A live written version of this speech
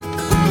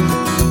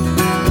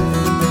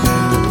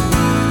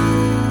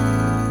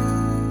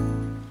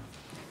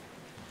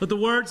Let the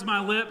words of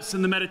my lips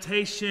and the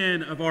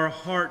meditation of our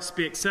hearts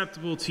be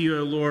acceptable to you,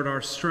 O Lord,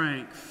 our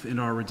strength and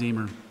our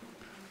Redeemer.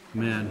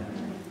 Amen.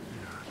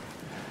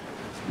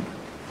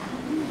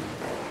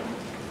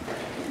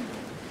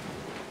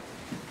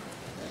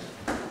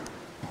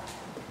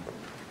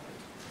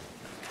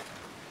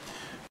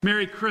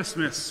 Merry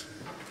Christmas.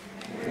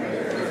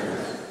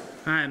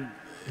 I'm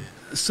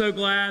so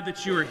glad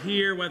that you are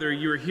here, whether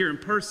you are here in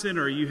person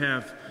or you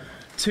have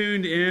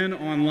tuned in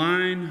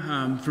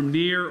online from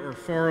near or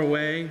far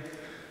away.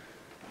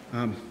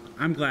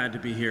 I'm glad to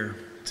be here,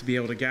 to be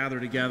able to gather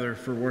together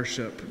for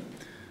worship.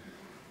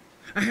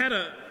 I had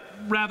a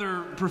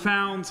rather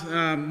profound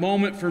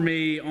moment for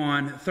me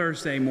on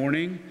Thursday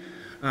morning.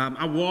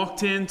 I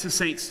walked into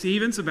St.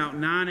 Stephen's about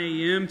 9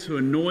 a.m. to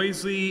a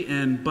noisy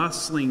and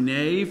bustling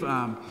nave.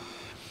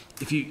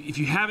 If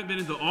you haven't been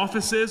in the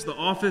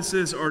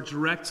offices are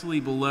directly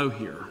below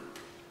here.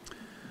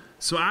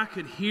 So I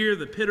could hear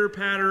the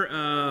pitter-patter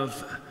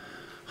of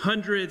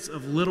hundreds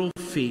of little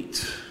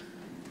feet.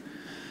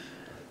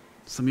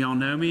 Some of y'all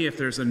know me. If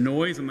there's a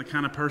noise, I'm the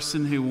kind of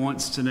person who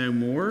wants to know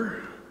more.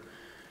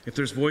 If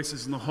there's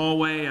voices in the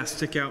hallway, I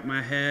stick out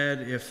my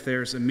head. If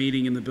there's a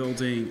meeting in the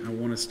building, I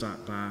want to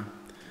stop by.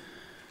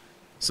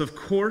 So, of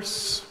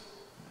course,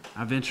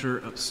 I venture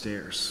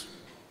upstairs.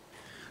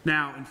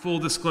 Now, in full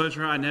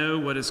disclosure, I know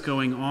what is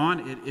going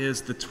on. It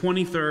is the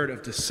 23rd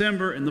of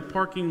December, and the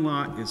parking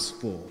lot is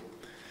full.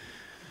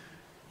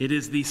 It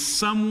is the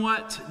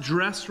somewhat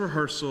dress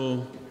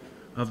rehearsal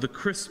of the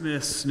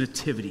Christmas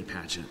nativity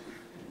pageant.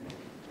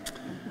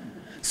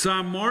 So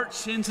I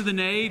march into the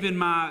nave in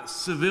my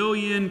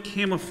civilian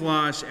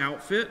camouflage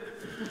outfit.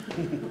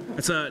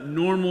 It's a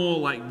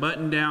normal,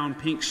 button-down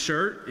pink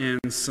shirt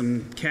and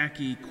some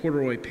khaki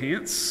corduroy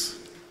pants.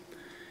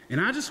 And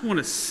I just want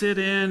to sit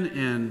in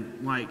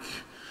and,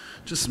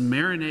 just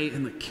marinate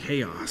in the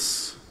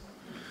chaos.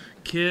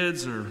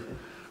 Kids are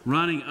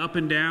running up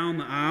and down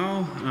the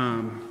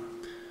aisle.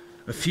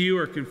 A few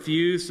are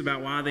confused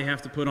about why they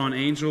have to put on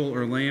angel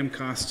or lamb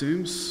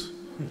costumes.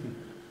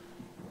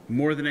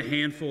 More than a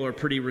handful are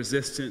pretty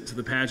resistant to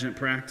the pageant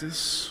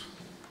practice.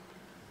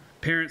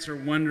 Parents are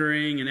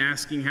wondering and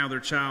asking how their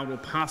child will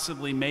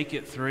possibly make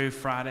it through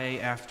Friday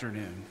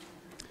afternoon.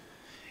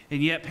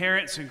 And yet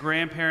parents and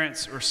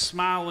grandparents are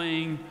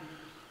smiling,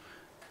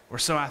 or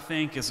so I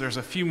think, as there's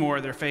a few more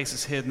of their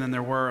faces hidden than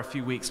there were a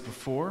few weeks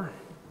before.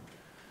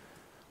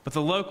 But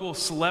the local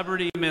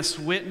celebrity, Miss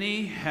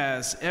Whitney,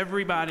 has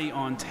everybody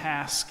on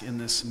task in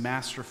this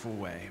masterful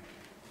way.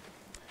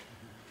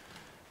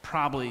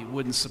 Probably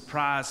wouldn't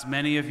surprise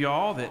many of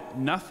y'all that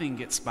nothing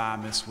gets by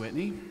Miss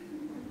Whitney.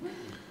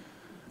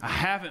 I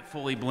haven't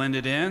fully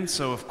blended in,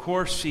 so of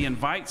course she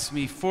invites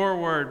me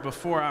forward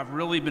before I've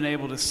really been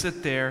able to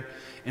sit there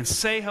and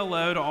say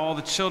hello to all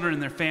the children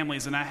and their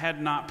families, and I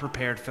had not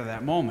prepared for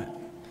that moment.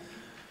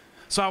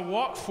 So I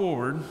walk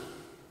forward,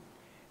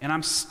 and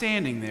I'm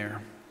standing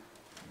there,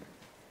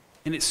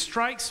 and it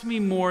strikes me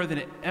more than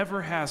it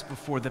ever has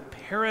before, the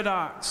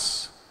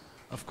paradox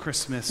of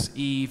Christmas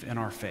Eve and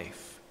our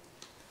faith.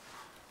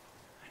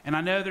 And I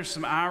know there's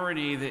some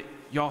irony that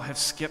y'all have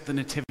skipped the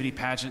nativity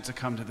pageant to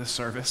come to this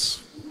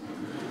service.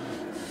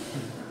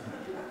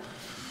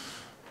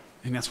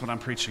 And that's what I'm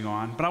preaching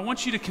on. But I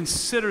want you to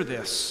consider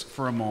this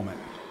for a moment.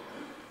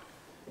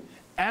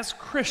 As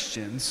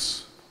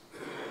Christians,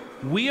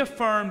 we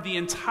affirm the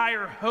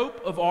entire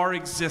hope of our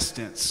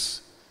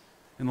existence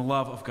in the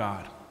love of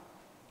God.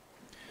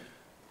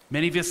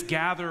 Many of us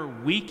gather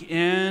week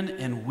in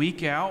and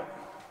week out.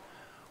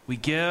 We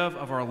give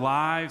of our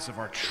lives, of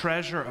our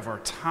treasure, of our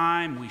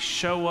time. We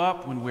show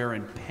up when we're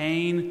in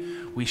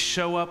pain. We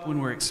show up when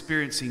we're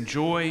experiencing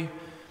joy.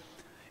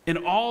 And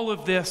all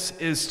of this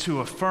is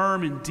to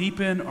affirm and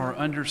deepen our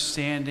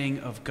understanding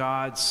of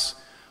God's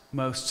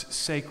most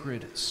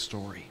sacred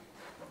story.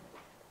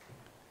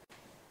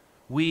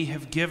 We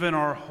have given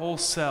our whole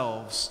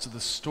selves to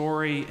the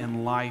story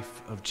and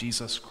life of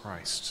Jesus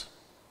Christ.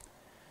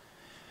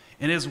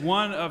 And as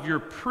one of your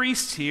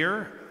priests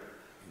here,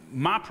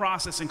 my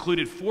process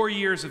included 4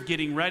 years of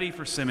getting ready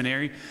for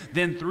seminary,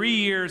 then 3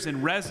 years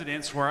in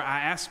residence where I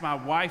asked my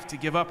wife to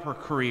give up her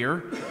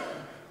career,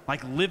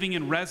 living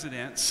in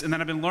residence, and then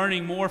I've been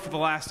learning more for the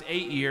last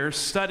 8 years,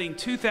 studying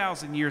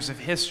 2,000 years of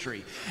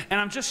history. And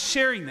I'm just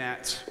sharing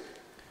that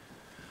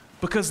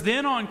because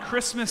then on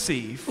Christmas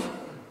Eve,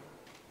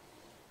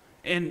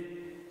 and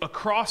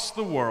across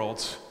the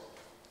world,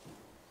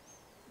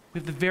 we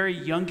have the very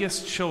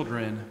youngest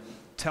children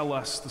tell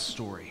us the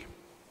story.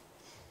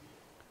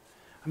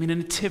 A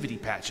nativity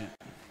pageant.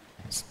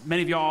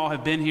 Many of y'all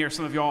have been here.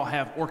 Some of y'all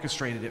have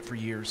orchestrated it for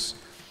years.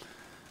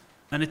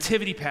 A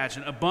nativity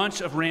pageant, a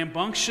bunch of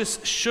rambunctious,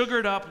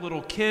 sugared-up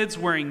little kids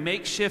wearing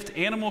makeshift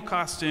animal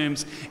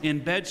costumes in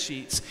bed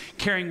sheets,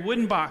 carrying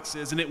wooden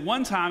boxes, and at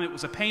one time it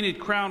was a painted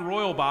Crown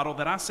Royal bottle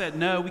that I said,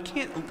 no, we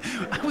can't,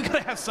 we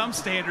gotta have some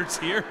standards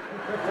here.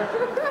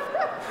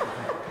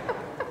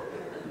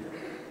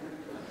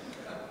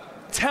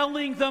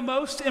 Telling the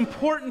most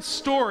important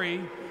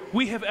story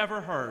we have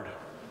ever heard.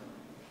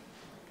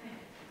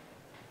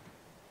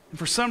 And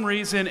for some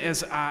reason,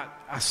 as I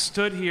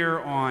stood here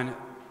on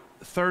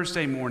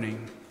Thursday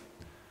morning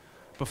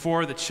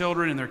before the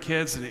children and their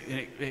kids, and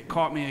it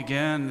caught me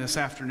again this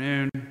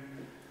afternoon,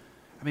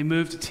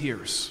 moved to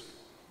tears.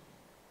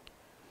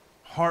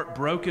 Heart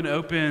broken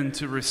open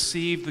to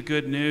receive the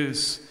good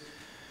news.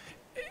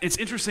 It's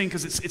interesting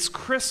because it's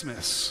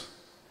Christmas.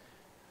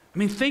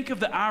 Think of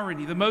the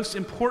irony, the most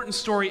important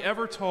story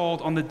ever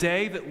told on the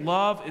day that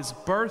love is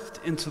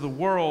birthed into the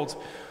world,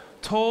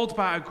 told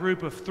by a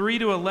group of 3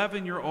 to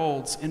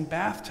 11-year-olds in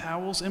bath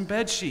towels and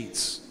bed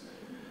sheets.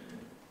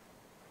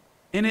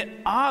 And it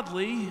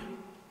oddly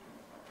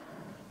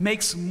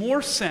makes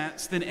more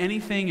sense than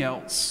anything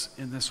else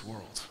in this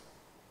world.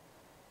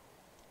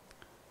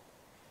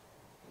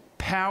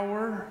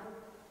 Power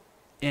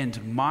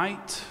and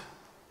might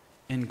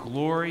and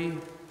glory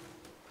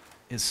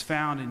is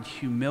found in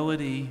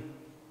humility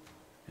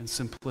and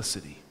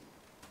simplicity.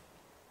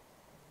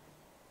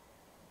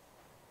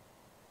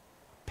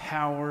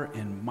 Power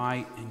and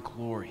might and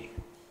glory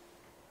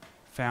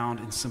found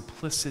in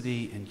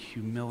simplicity and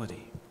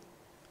humility.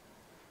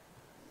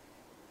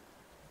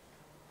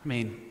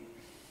 I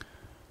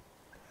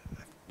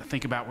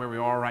think about where we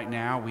are right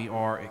now. We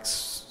are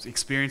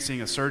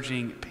experiencing a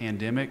surging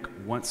pandemic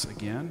once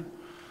again.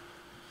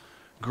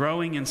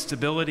 Growing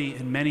instability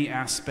in many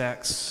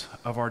aspects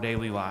of our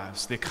daily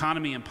lives. The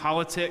economy and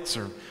politics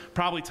are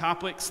probably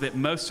topics that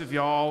most of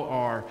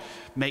y'all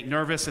make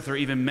nervous if they're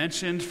even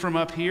mentioned from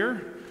up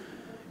here,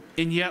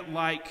 and yet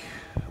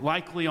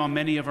likely on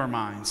many of our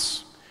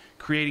minds,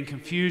 creating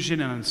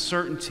confusion and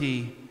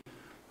uncertainty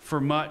for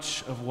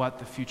much of what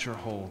the future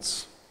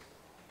holds.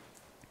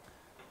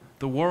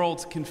 The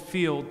world can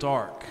feel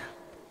dark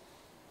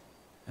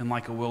and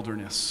like a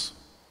wilderness.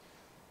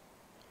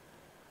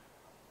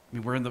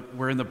 We're in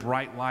the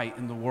bright light,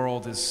 and the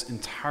world is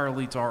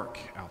entirely dark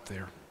out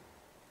there.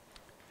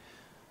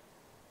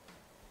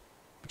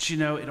 But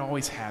it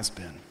always has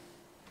been.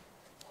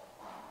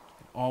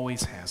 It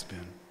always has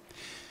been.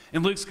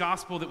 In Luke's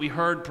gospel that we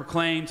heard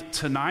proclaimed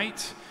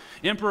tonight,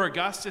 Emperor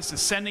Augustus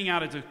is sending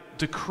out a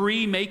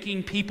decree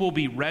making people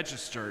be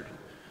registered.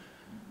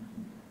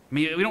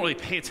 We don't really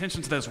pay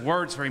attention to those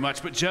words very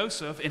much, but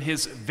Joseph and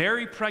his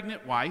very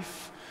pregnant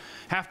wife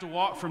have to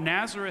walk from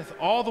Nazareth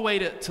all the way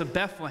to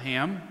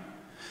Bethlehem.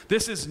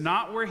 This is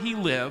not where he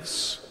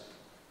lives,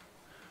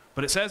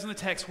 but it says in the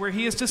text where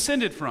he is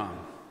descended from.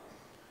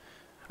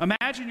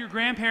 Imagine your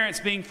grandparents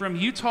being from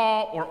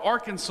Utah or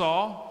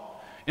Arkansas,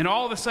 and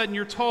all of a sudden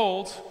you're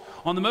told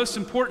on the most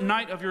important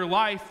night of your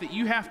life that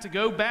you have to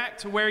go back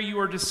to where you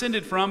are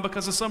descended from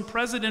because of some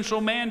presidential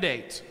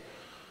mandate.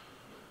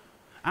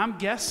 I'm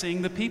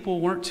guessing the people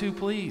weren't too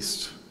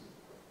pleased.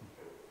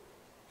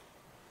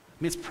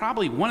 It's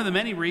probably one of the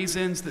many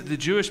reasons that the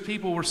Jewish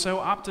people were so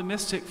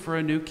optimistic for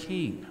a new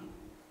king.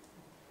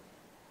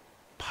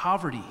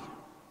 Poverty,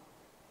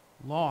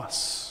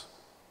 loss,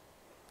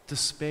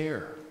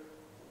 despair,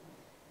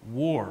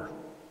 war,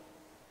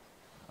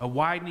 a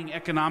widening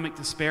economic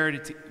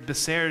disparity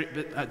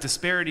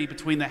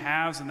between the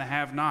haves and the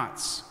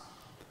have-nots.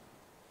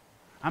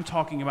 I'm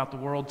talking about the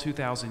world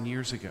 2,000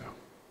 years ago.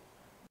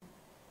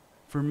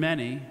 For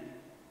many,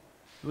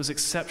 it was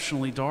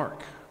exceptionally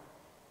dark.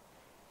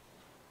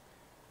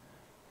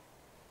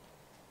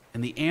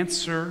 And the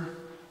answer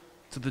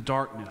to the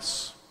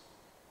darkness,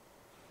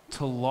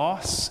 to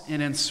loss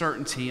and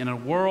uncertainty in a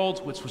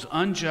world which was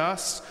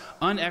unjust,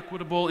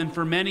 unequitable, and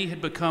for many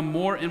had become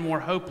more and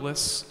more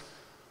hopeless,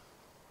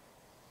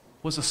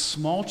 was a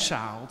small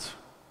child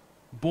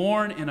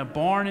born in a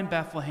barn in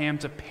Bethlehem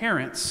to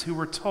parents who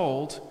were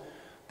told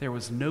there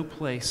was no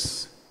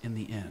place in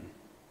the inn.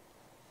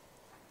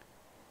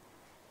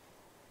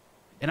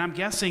 And I'm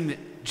guessing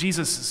that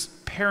Jesus'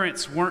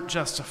 parents weren't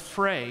just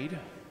afraid,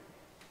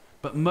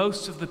 but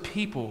most of the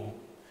people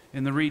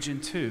in the region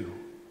too,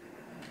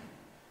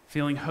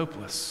 feeling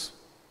hopeless.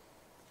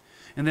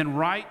 And then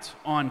right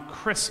on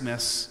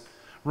Christmas,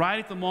 right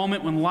at the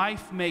moment when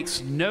life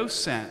makes no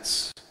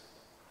sense,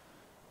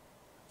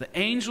 the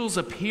angels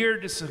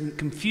appeared to some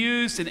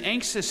confused and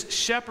anxious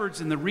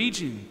shepherds in the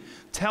region,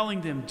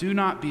 telling them, "Do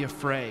not be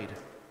afraid.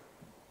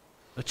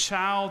 A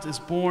child is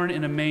born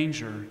in a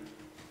manger,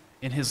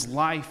 and his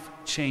life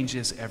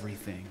changes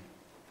everything."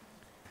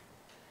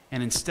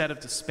 And instead of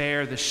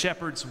despair, the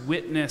shepherds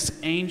witness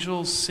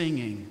angels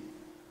singing,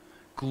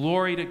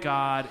 "Glory to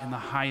God in the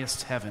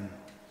highest heaven."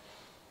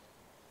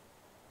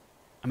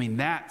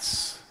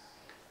 That's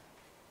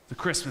the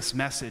Christmas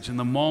message. In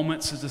the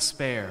moments of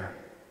despair,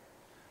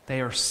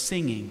 they are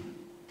singing,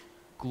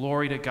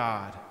 "Glory to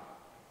God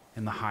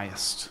in the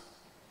highest."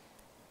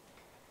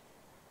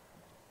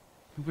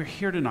 We're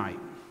here tonight.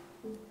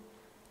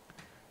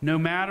 No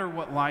matter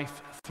what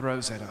life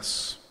throws at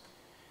us,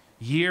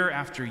 year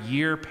after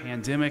year,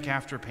 pandemic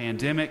after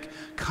pandemic,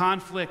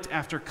 conflict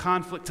after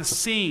conflict, to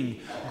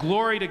sing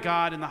glory to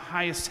God in the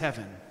highest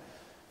heaven.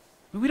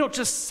 We don't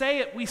just say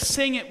it, we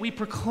sing it, we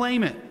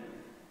proclaim it.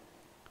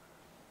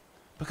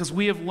 Because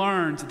we have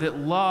learned that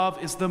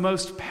love is the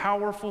most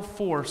powerful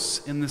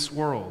force in this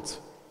world.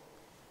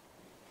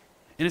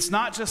 And it's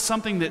not just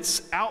something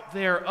that's out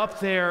there,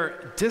 up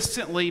there,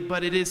 distantly,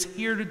 but it is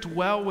here to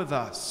dwell with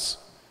us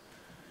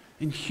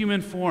in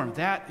human form.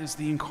 That is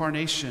the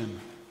incarnation.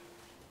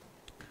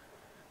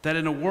 That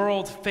in a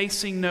world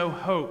facing no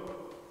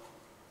hope,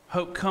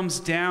 hope comes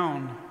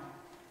down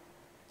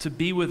to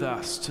be with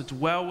us, to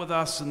dwell with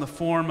us in the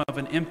form of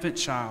an infant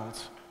child,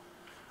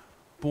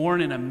 born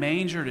in a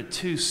manger to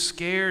two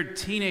scared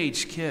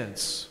teenage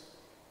kids,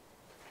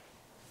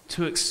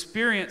 to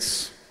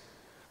experience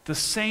the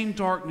same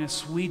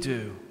darkness we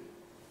do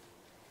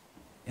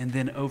and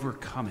then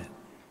overcome it.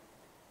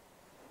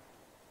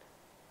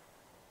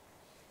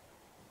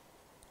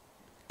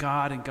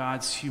 God in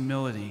God's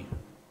humility,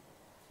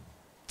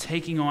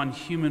 taking on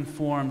human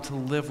form to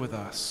live with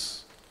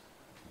us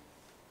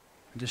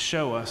and to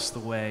show us the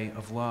way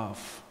of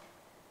love.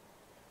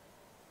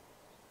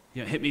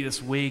 It hit me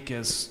this week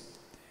as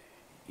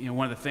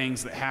one of the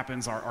things that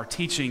happens, our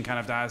teaching kind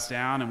of dies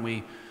down and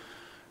we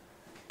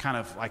kind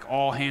of like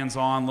all hands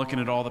on looking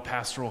at all the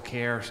pastoral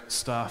care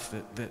stuff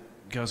that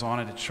goes on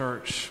at a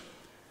church.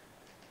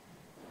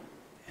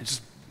 It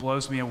just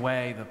blows me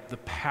away, the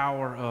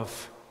power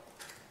of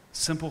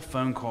simple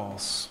phone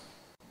calls,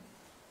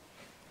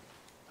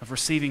 of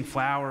receiving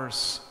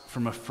flowers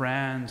from a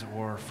friend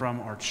or from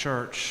our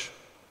church,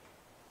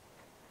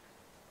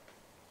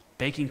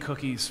 baking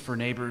cookies for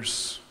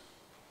neighbors,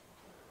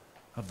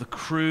 of the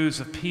crews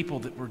of people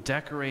that were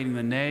decorating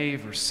the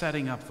nave or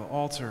setting up the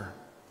altar,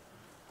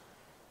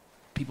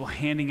 people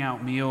handing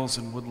out meals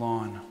in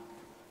Woodlawn,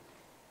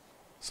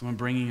 someone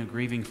bringing a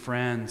grieving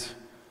friend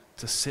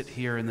to sit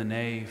here in the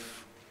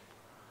nave,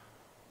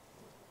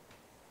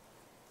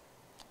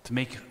 to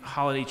make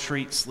holiday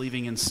treats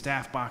leaving in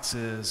staff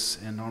boxes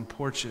and on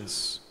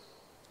porches,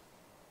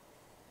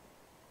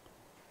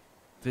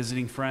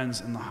 visiting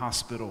friends in the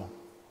hospital.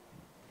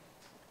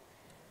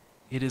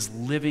 It is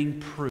living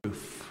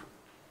proof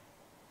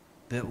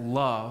that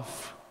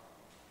love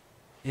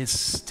is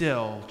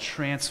still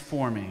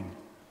transforming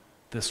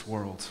this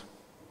world.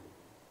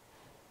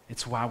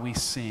 It's why we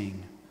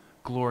sing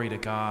glory to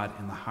God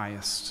in the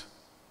highest.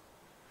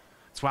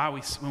 It's why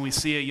when we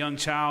see a young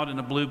child in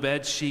a blue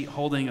bed sheet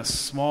holding a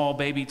small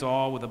baby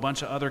doll with a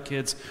bunch of other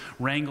kids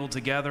wrangled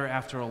together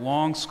after a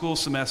long school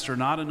semester,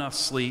 not enough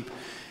sleep,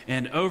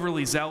 and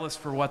overly zealous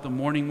for what the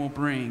morning will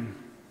bring,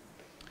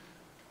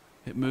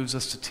 it moves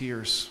us to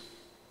tears.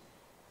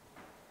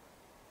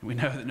 We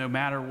know that no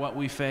matter what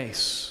we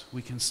face,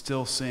 we can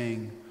still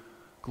sing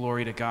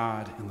glory to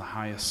God in the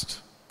highest.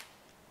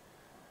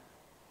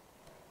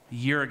 A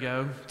year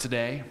ago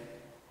today,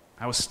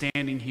 I was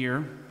standing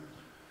here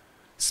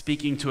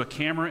speaking to a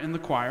camera in the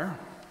choir.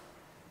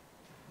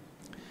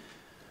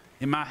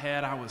 In my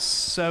head, I was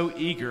so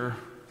eager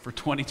for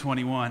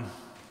 2021.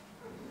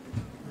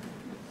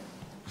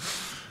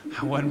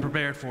 I wasn't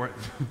prepared for it.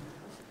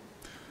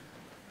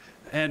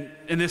 And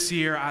this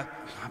year,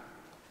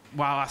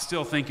 while I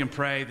still think and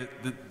pray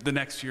that the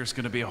next year is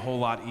going to be a whole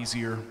lot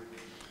easier,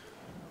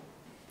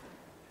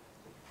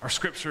 our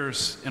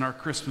scriptures in our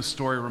Christmas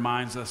story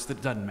reminds us that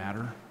it doesn't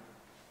matter.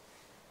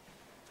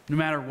 No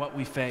matter what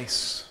we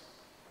face,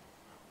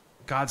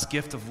 God's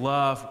gift of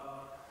love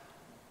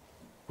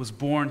was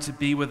born to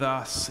be with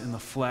us in the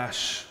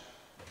flesh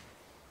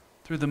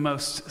through the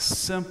most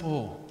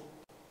simple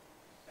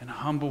and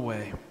humble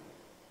way,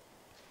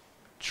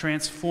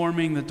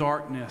 transforming the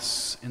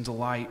darkness into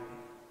light.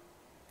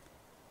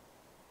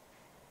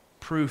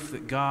 Proof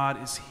that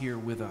God is here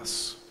with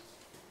us.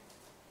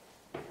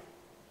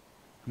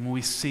 And when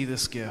we see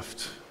this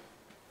gift,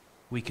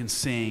 we can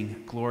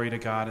sing glory to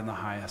God in the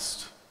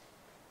highest.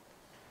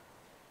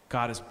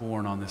 God is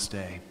born on this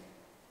day.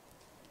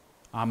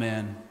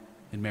 Amen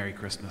and Merry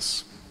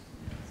Christmas.